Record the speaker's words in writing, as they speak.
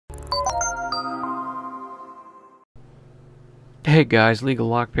Hey guys,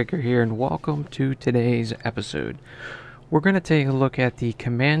 LegalLockPIcker here, and welcome to today's episode. We're going to take a look at the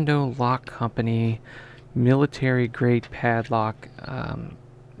Commando Lock Company military grade padlock,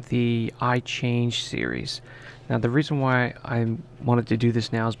 the iChange series. Now, the reason why I wanted to do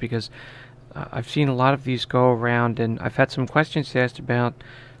this now is because I've seen a lot of these go around, and I've had some questions asked about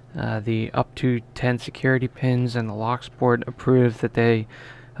the up to 10 security pins and the lock sport approved that they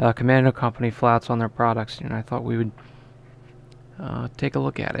Commando Company flouts on their products, and I thought we would take a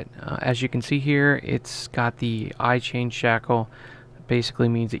look at it. As you can see here, it's got the iChange shackle. It basically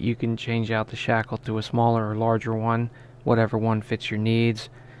means that you can change out the shackle to a smaller or larger one, whatever one fits your needs.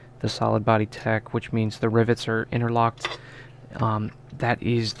 The solid body tech, which means the rivets are interlocked. That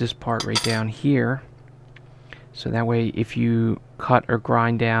is this part right down here. So that way, if you cut or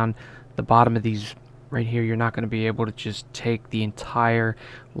grind down the bottom of these right here, you're not going to be able to just take the entire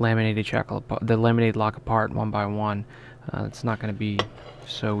laminated shackle, the laminated lock apart one by one. It's not going to be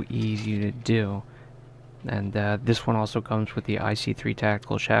so easy to do. And this one also comes with the iC3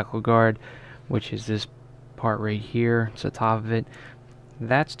 tactical shackle guard, which is this part right here. It's the top of it.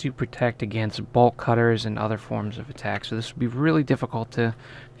 That's to protect against bolt cutters and other forms of attack. So this would be really difficult to,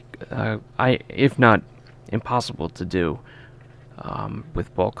 if not impossible to do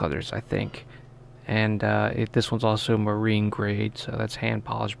with bolt cutters, I think. And this one's also marine grade, so that's hand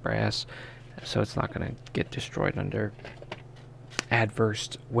polished brass, so it's not going to get destroyed under adverse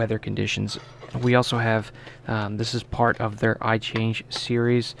weather conditions. We also have, this is part of their iChange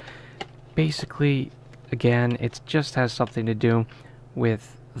series. Basically, again, it just has something to do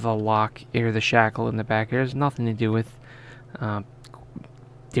with the lock or the shackle in the back. It has nothing to do with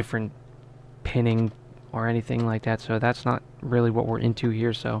different pinning or anything like that, so that's not really what we're into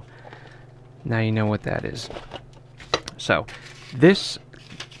here. So now you know what that is. So this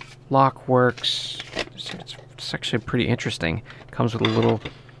lock works. It's actually pretty interesting. It comes with a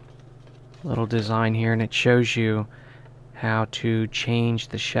little design here, and it shows you how to change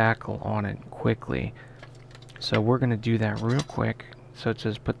the shackle on it quickly. So we're going to do that real quick. So it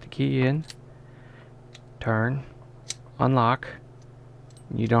says put the key in, turn, unlock.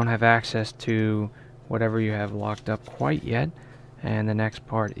 You don't have access to whatever you have locked up quite yet. And the next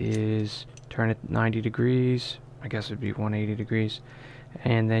part is turn it 90 degrees. I guess it would be 180 degrees.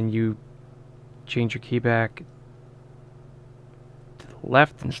 And then you change your key back to the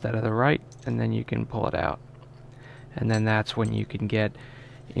left instead of the right, and then you can pull it out. And then that's when you can get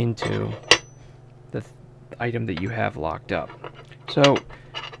into the item that you have locked up. So,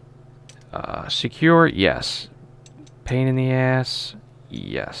 secure, yes. Pain in the ass,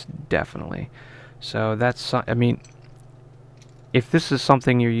 yes, definitely. So that's, I mean, if this is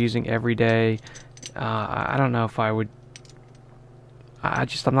something you're using every day, I don't know if I would.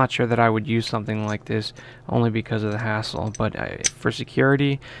 I'm not sure that I would use something like this, only because of the hassle. But for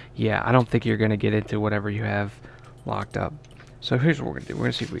security, yeah, I don't think you're going to get into whatever you have locked up. So here's what we're going to do. We're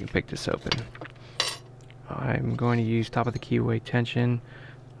going to see if we can pick this open. I'm going to use top of the keyway tension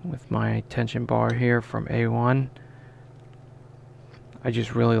with my tension bar here from A1. I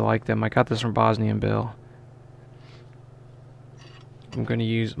just really like them. I got this from Bosnian Bill. I'm going to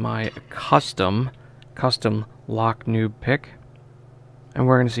use my custom lock noob pick, and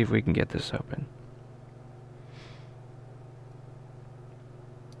we're going to see if we can get this open.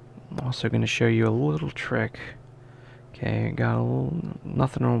 I'm also going to show you a little trick. Okay, got a little,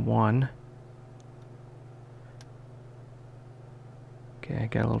 nothing on 1. Okay, I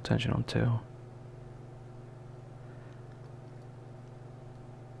got a little tension on 2.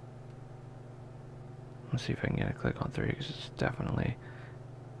 Let's see if I can get a click on 3, because it's definitely...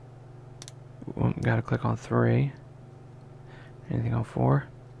 Got to click on 3. Anything on 4?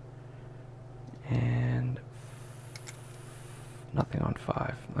 And nothing on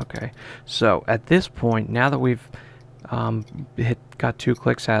 5. Okay. So at this point, now that we've got 2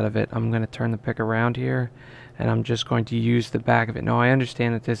 clicks out of it, I'm going to turn the pick around here, and I'm just going to use the back of it. Now I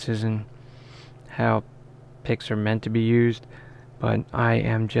understand that this isn't how picks are meant to be used, but I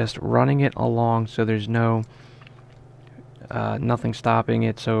am just running it along so there's no nothing stopping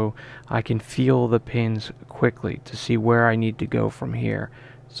it, so I can feel the pins quickly to see where I need to go from here.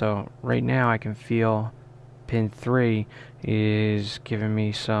 So right now I can feel pin 3 is giving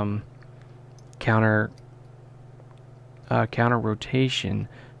me some counter rotation,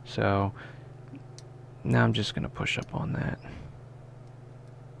 so now I'm just going to push up on that.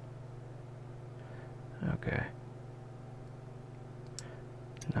 Okay.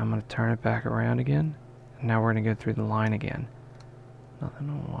 Now I'm going to turn it back around again. Now we're going to go through the line again.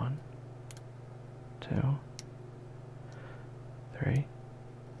 Nothing on 1, 2, 3,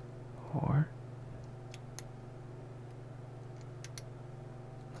 4,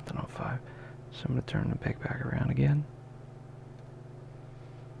 So I'm going to turn the pick back around again.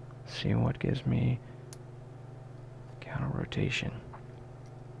 See what gives me counter rotation.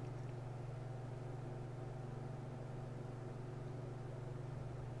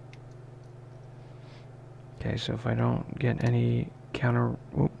 Okay, so if I don't get any counter,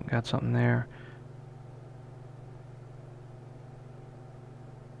 whoop, got something there.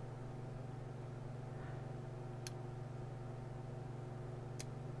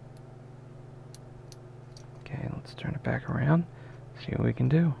 Okay, let's turn it back around, see what we can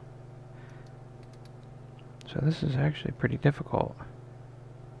do. So this is actually pretty difficult.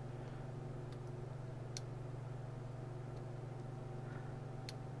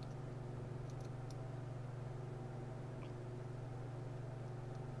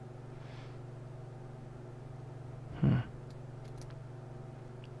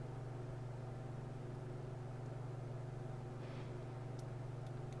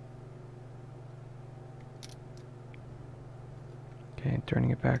 Okay, turning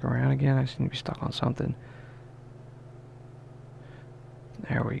it back around again. I seem to be stuck on something.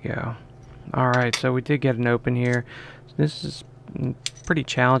 There we go. Alright, so we did get an open here. This is pretty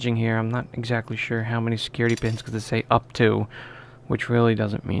challenging here. I'm not exactly sure how many security pins, because they say up to, which really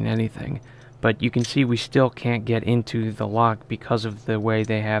doesn't mean anything. But you can see we still can't get into the lock because of the way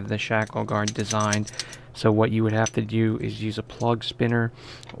they have the shackle guard designed. So what you would have to do is use a plug spinner,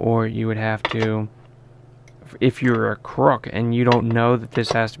 or you would have to, if you're a crook and you don't know that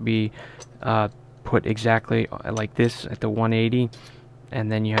this has to be put exactly like this at the 180, and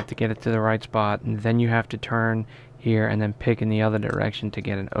then you have to get it to the right spot, and then you have to turn here and then pick in the other direction to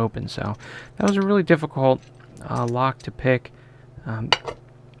get it open. So that was a really difficult lock to pick.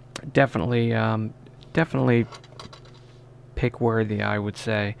 Definitely pick worthy, I would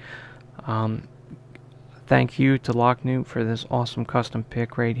say. Thank you to LockNoot for this awesome custom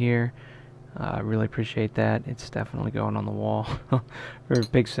pick right here. I really appreciate that. It's definitely going on the wall for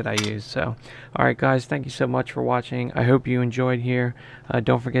picks that I use. So, alright guys, thank you so much for watching. I hope you enjoyed here.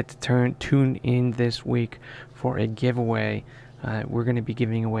 Don't forget to tune in this week for a giveaway. We're going to be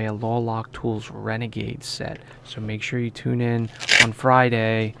giving away a LegalLock Tools Renegade set. So make sure you tune in on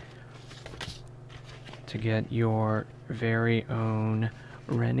Friday to get your very own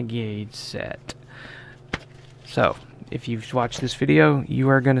Renegade set. So, if you've watched this video, you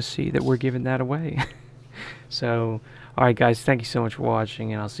are going to see that we're giving that away. So, alright guys, thank you so much for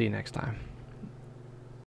watching, and I'll see you next time.